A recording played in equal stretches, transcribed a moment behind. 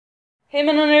Hey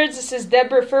MennoNerds, this is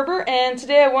Deborah, and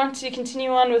today I want to continue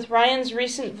on with Ryan's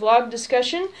recent vlog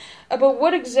discussion about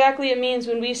what exactly it means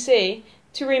when we say,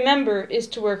 to remember is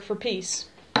to work for peace.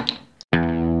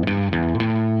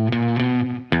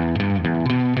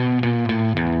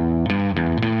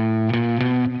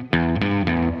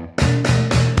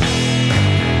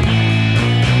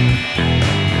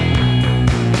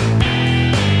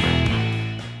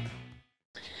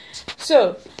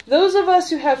 So, those of us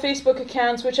who have Facebook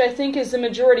accounts, which I think is the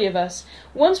majority of us,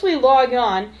 once we log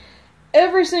on,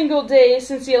 every single day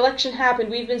since the election happened,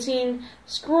 we've been seeing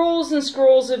scrolls and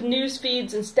scrolls of news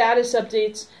feeds and status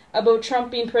updates about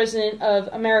Trump being president of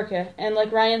America. And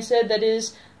like Ryan said, that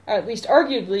is, at least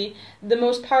arguably, the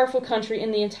most powerful country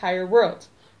in the entire world.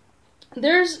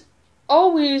 There's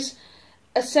always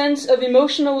a sense of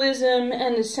emotionalism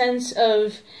and a sense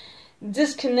of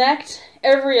disconnect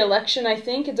every election, I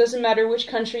think. It doesn't matter which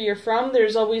country you're from,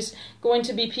 there's always going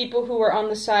to be people who are on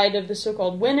the side of the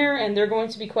so-called winner, and they're going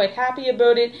to be quite happy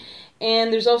about it,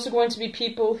 and there's also going to be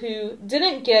people who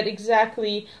didn't get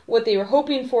exactly what they were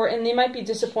hoping for, and they might be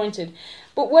disappointed.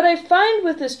 But what I find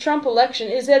with this Trump election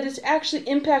is that it's actually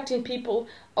impacting people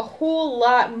a whole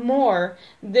lot more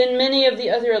than many of the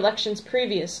other elections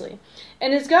previously.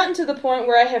 And it's gotten to the point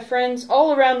where I have friends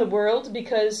all around the world,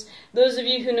 because those of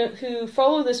you who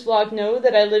follow this vlog know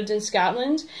that I lived in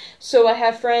Scotland. So I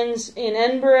have friends in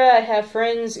Edinburgh, I have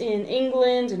friends in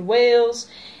England and Wales,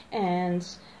 and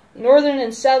Northern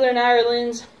and Southern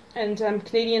Ireland, and I'm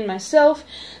Canadian myself.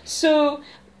 So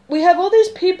we have all these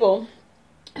people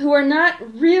who are not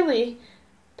really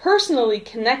personally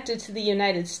connected to the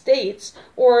United States,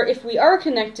 or if we are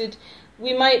connected,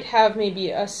 we might have maybe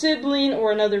a sibling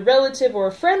or another relative or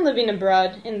a friend living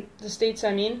abroad, in the States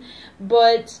I mean,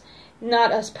 but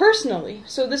not us personally.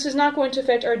 So this is not going to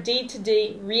affect our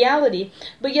day-to-day reality,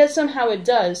 but yet somehow it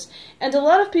does. And a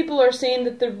lot of people are saying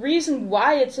that the reason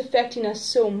why it's affecting us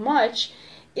so much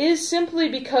is simply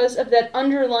because of that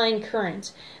underlying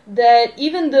current, that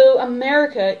even though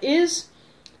America is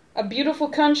a beautiful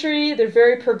country, they're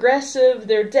very progressive,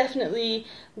 they're definitely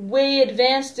way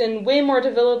advanced and way more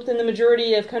developed than the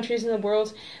majority of countries in the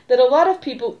world, that a lot of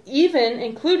people, even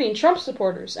including Trump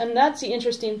supporters, and that's the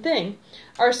interesting thing,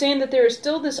 are saying that there is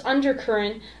still this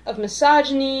undercurrent of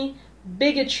misogyny,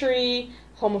 bigotry,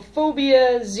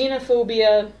 homophobia,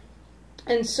 xenophobia,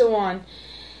 and so on.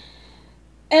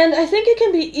 And I think it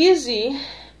can be easy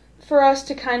for us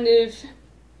to kind of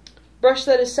brush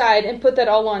that aside and put that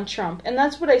all on Trump. And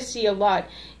that's what I see a lot.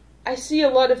 I see a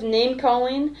lot of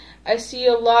name-calling. I see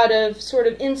a lot of sort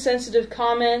of insensitive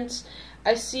comments.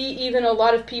 I see even a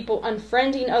lot of people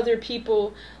unfriending other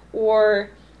people, or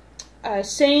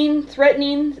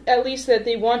threatening at least, that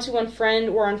they want to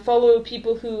unfriend or unfollow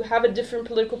people who have a different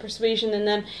political persuasion than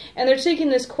them, and they're taking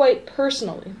this quite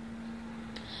personally.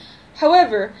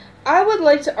 However, I would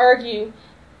like to argue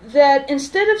that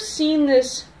instead of seeing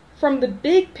this from the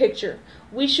big picture,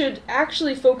 we should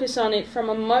actually focus on it from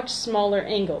a much smaller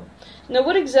angle. Now,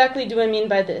 what exactly do I mean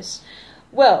by this?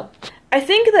 Well, I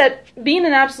think that being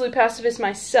an absolute pacifist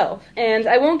myself, and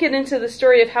I won't get into the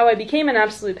story of how I became an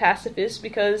absolute pacifist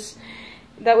because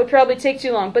that would probably take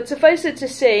too long, but suffice it to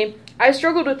say, I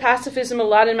struggled with pacifism a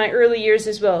lot in my early years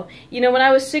as well. You know, when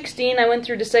I was 16, I went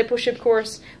through a discipleship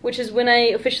course, which is when I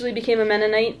officially became a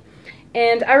Mennonite.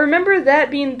 And I remember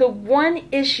that being the one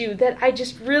issue that I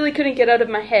just really couldn't get out of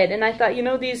my head. And I thought, you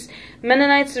know, these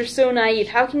Mennonites are so naive.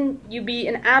 How can you be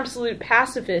an absolute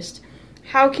pacifist?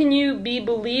 How can you be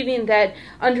believing that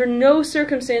under no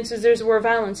circumstances there's war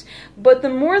violence? But the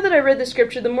more that I read the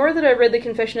scripture, the more that I read the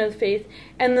Confession of the Faith,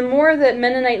 and the more that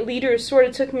Mennonite leaders sort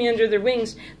of took me under their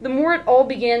wings, the more it all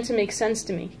began to make sense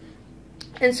to me.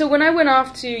 And so when I went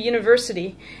off to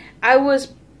university, I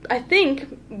was, I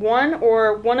think, one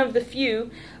of the few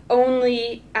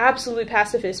only absolute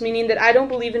pacifists, meaning that I don't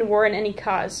believe in war in any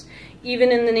cause,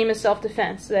 even in the name of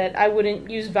self-defense, that I wouldn't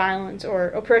use violence or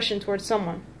oppression towards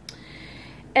someone.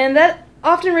 And that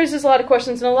often raises a lot of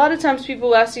questions, and a lot of times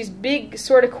people ask these big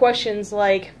sort of questions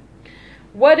like,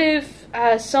 what if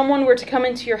someone were to come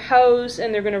into your house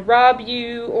and they're going to rob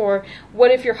you? Or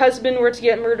what if your husband were to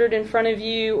get murdered in front of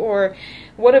you? Or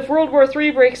what if World War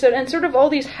III breaks out? And sort of all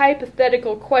these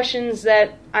hypothetical questions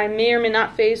that I may or may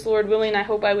not face, Lord willing. I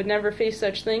hope I would never face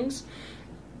such things.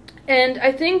 And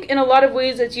I think in a lot of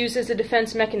ways it's used as a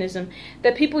defense mechanism,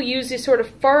 that people use these sort of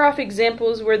far-off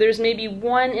examples where there's maybe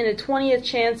 1 in a 20th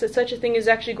chance that such a thing is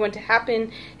actually going to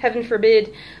happen, heaven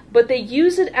forbid, but they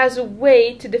use it as a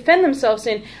way to defend themselves,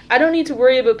 saying, I don't need to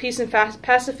worry about peace and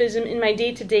pacifism in my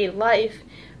day-to-day life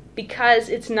because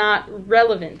it's not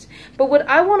relevant. But what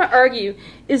I want to argue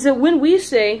is that when we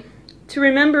say to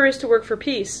remember is to work for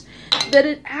peace. That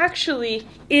it actually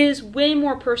is way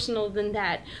more personal than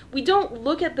that. We don't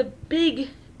look at the big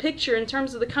picture in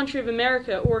terms of the country of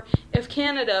America or of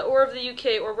Canada or of the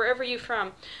UK or wherever you're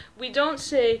from. We don't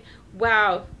say,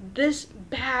 wow, this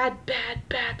bad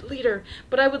leader.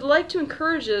 But I would like to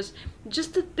encourage us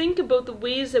just to think about the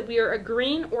ways that we are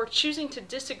agreeing or choosing to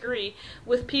disagree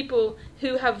with people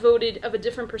who have voted of a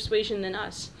different persuasion than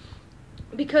us.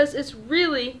 Because it's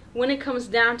really, when it comes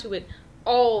down to it,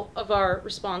 all of our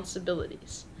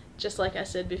responsibilities, just like I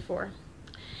said before.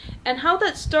 And how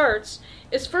that starts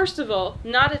is, first of all,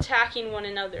 not attacking one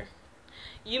another.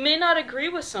 You may not agree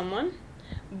with someone,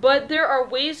 but there are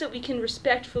ways that we can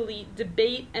respectfully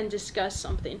debate and discuss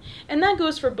something. And that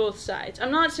goes for both sides.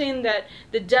 I'm not saying that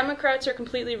the Democrats are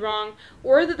completely wrong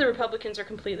or that the Republicans are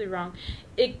completely wrong.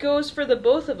 It goes for the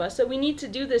both of us that we need to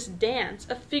do this dance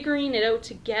of figuring it out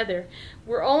together.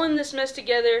 We're all in this mess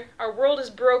together. Our world is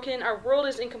broken. Our world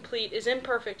is incomplete, is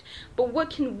imperfect. But what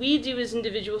can we do as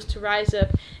individuals to rise up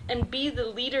and be the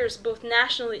leaders both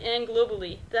nationally and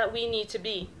globally that we need to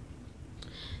be?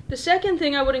 The second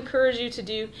thing I would encourage you to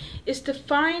do is to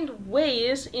find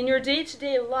ways in your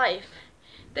day-to-day life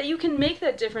that you can make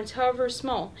that difference, however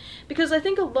small. Because I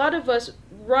think a lot of us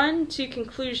run to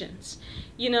conclusions.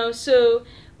 So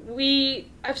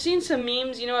I've seen some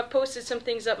memes, I've posted some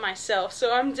things up myself,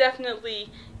 so I'm definitely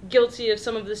guilty of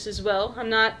some of this as well. I'm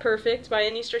not perfect by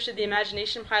any stretch of the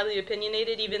imagination. I'm highly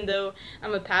opinionated, even though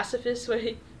I'm a pacifist, so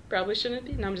I probably shouldn't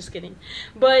be. No, I'm just kidding.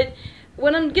 But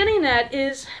what I'm getting at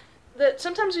is that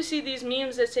sometimes we see these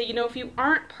memes that say, if you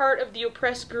aren't part of the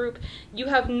oppressed group, you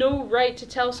have no right to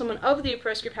tell someone of the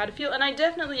oppressed group how to feel. And I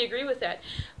definitely agree with that.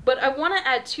 But I want to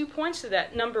add 2 points to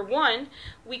that. Number one,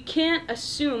 we can't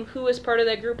assume who is part of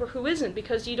that group or who isn't,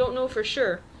 because you don't know for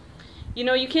sure.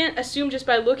 You can't assume just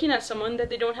by looking at someone that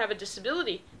they don't have a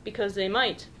disability, because they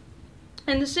might.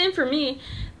 And the same for me,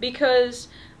 because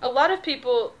a lot of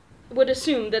people would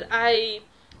assume that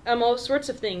I'm all sorts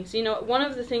of things. One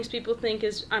of the things people think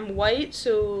is I'm white,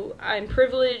 so I'm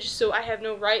privileged, so I have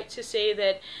no right to say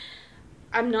that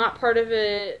I'm not part of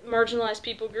a marginalized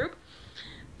people group.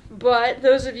 But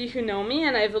those of you who know me,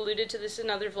 and I've alluded to this in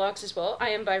other vlogs as well, I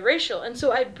am biracial. And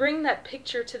so I bring that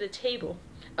picture to the table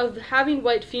of having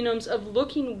white phenomes, of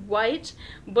looking white,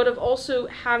 but of also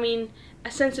having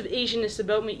a sense of Asianness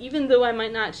about me, even though I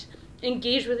might not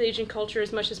engage with Asian culture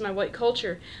as much as my white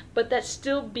culture, but that's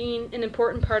still being an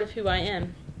important part of who I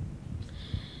am.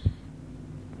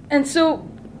 And so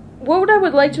what I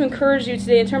would like to encourage you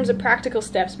today in terms of practical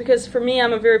steps, because for me,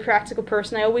 I'm a very practical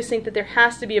person. I always think that there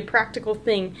has to be a practical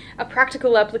thing, a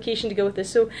practical application to go with this.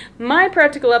 So my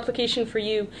practical application for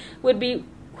you would be,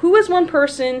 who is one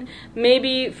person,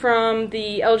 maybe from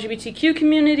the LGBTQ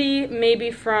community, maybe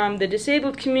from the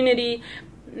disabled community,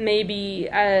 maybe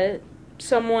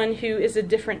someone who is a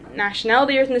different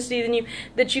nationality or ethnicity than you,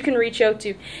 that you can reach out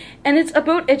to. And it's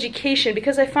about education,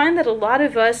 because I find that a lot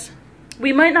of us,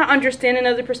 we might not understand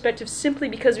another perspective simply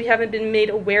because we haven't been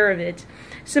made aware of it,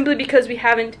 simply because we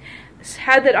haven't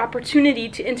had that opportunity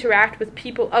to interact with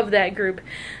people of that group.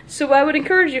 So I would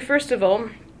encourage you, first of all,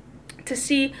 to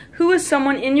see who is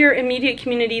someone in your immediate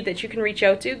community that you can reach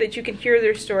out to, that you can hear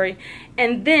their story.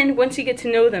 And then, once you get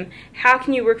to know them, how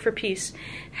can you work for peace?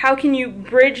 How can you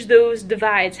bridge those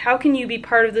divides? How can you be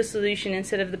part of the solution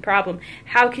instead of the problem?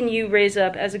 How can you raise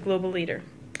up as a global leader?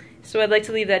 So I'd like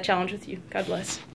to leave that challenge with you. God bless.